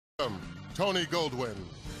Tony Goldwyn.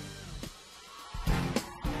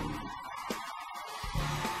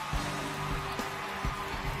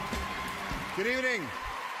 Good evening.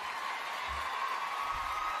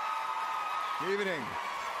 Good evening.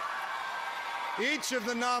 Each of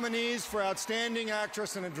the nominees for Outstanding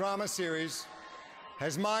Actress in a Drama Series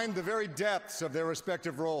has mined the very depths of their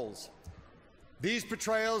respective roles. These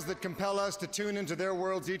portrayals that compel us to tune into their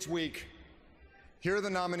worlds each week. Here are the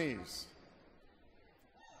nominees.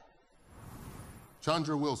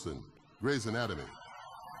 Chandra Wilson, Grey's Anatomy.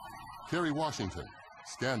 Kerry-Washington,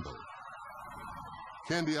 Scandal.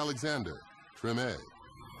 Candy Alexander, Treme.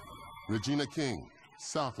 Regina King,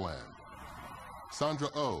 Southland. Sandra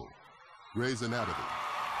Oh, Grey's Anatomy.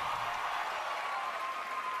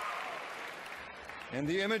 And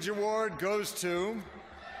the Image Award goes to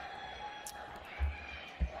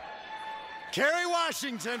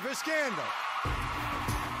Kerry-Washington for Scandal.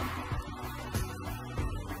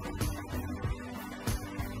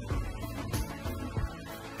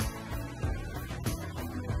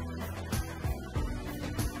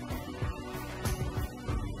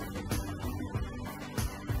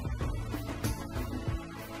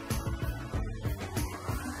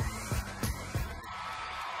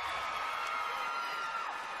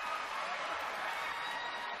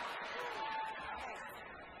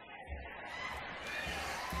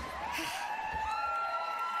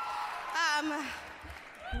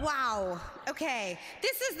 Wow. Okay.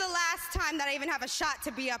 This is the last time that I even have a shot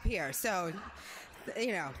to be up here. So,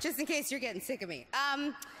 you know, just in case you're getting sick of me.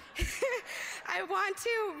 I want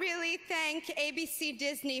to really thank ABC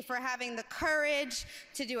Disney for having the courage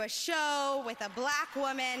to do a show with a black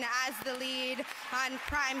woman as the lead on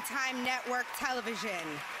primetime network television.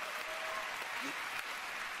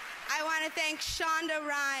 I want to thank Shonda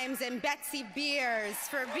Rhimes and Betsy Beers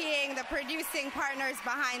for being the producing partners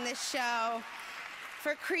behind this show,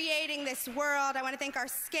 for creating this world. I want to thank our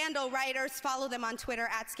Scandal writers. Follow them on Twitter,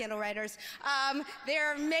 @ScandalWriters.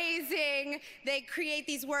 They're amazing. They create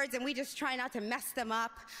these words, and we just try not to mess them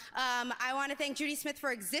up. I want to thank Judy Smith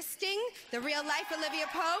for existing, the real-life Olivia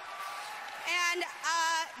Pope. And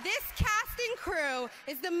this casting crew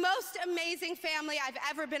is the most amazing family I've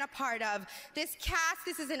ever been a part of. This cast,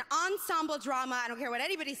 this is an ensemble drama. I don't care what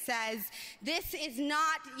anybody says. This is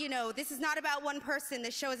not, you know, this is not about one person.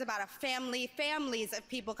 This show is about a family, families of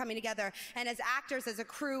people coming together. And as actors, as a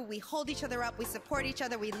crew, we hold each other up, we support each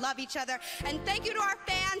other, we love each other. And thank you to our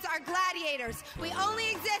fans, our gladiators. We only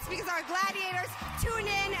exist because our gladiators tune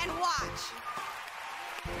in and watch.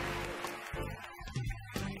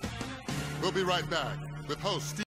 We'll be right back with host Steve.